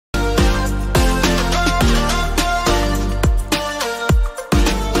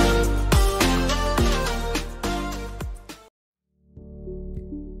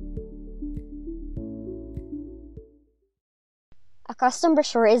custom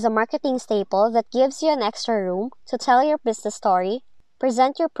brochure is a marketing staple that gives you an extra room to tell your business story,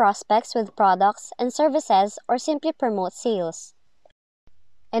 present your prospects with products and services, or simply promote sales.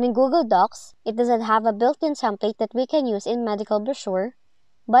 And in Google Docs, it doesn't have a built-in template that we can use in medical brochure,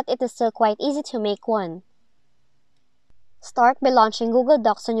 but it is still quite easy to make one. Start by launching Google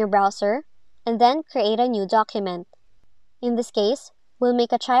Docs on your browser, and then create a new document. In this case, we'll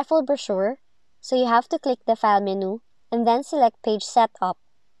make a Trifold brochure, so you have to click the File menu, and then select Page Setup.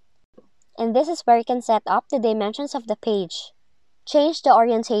 And this is where you can set up the dimensions of the page. Change the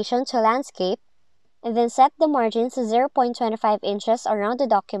orientation to landscape, and then set the margins to 0.25 inches around the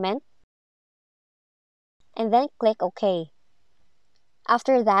document, and then click OK.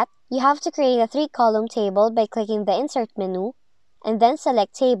 After that, you have to create a 3-column table by clicking the Insert menu, and then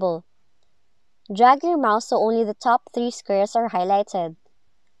select Table. Drag your mouse so only the top 3 squares are highlighted.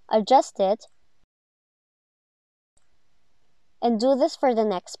 Adjust it, and do this for the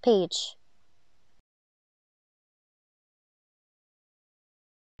next page.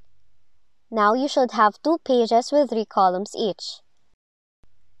 Now you should have 2 pages with 3 columns each.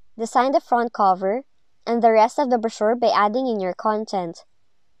 Design the front cover and the rest of the brochure by adding in your content.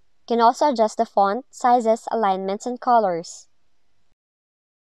 You can also adjust the font, sizes, alignments, and colors.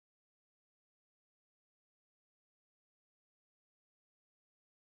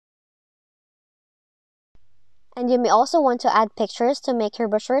 And you may also want to add pictures to make your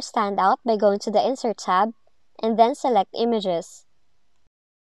brochure stand out by going to the Insert tab and then select Images.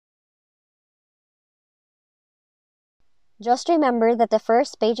 Just remember that the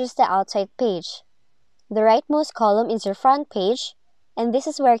first page is the outside page. The rightmost column is your front page, and this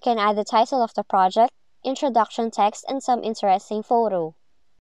is where you can add the title of the project, introduction text, and some interesting photo.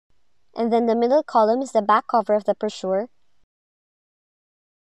 And then the middle column is the back cover of the brochure.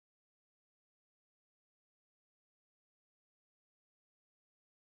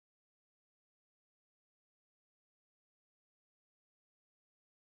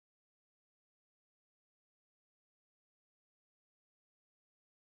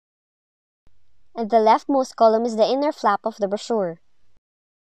 And the leftmost column is the inner flap of the brochure.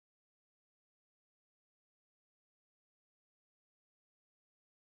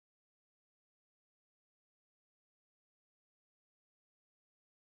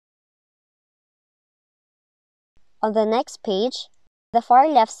 On the next page, the far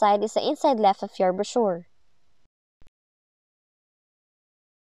left side is the inside left of your brochure.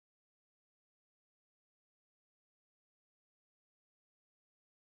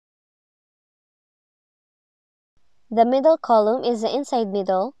 The middle column is the inside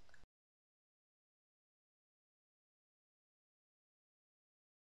middle.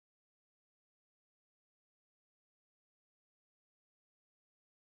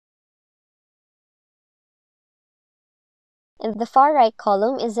 And the far right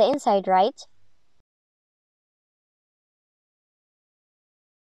column is the inside right.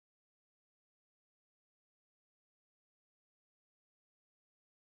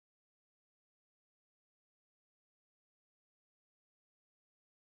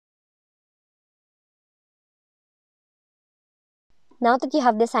 Now that you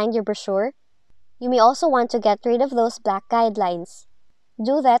have designed your brochure, you may also want to get rid of those black guidelines.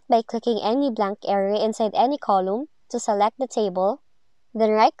 Do that by clicking any blank area inside any column to select the table, then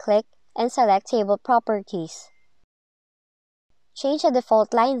right-click and select Table Properties. Change the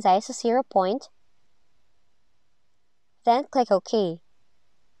default line size to 0 point, then click OK.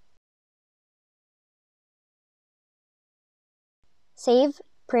 Save,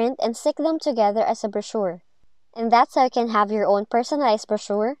 print, and stick them together as a brochure. And that's how you can have your own personalized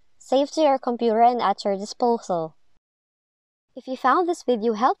brochure saved to your computer and at your disposal. If you found this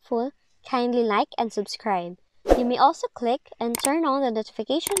video helpful, kindly like and subscribe. You may also click and turn on the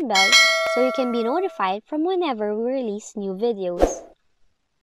notification bell so you can be notified from whenever we release new videos.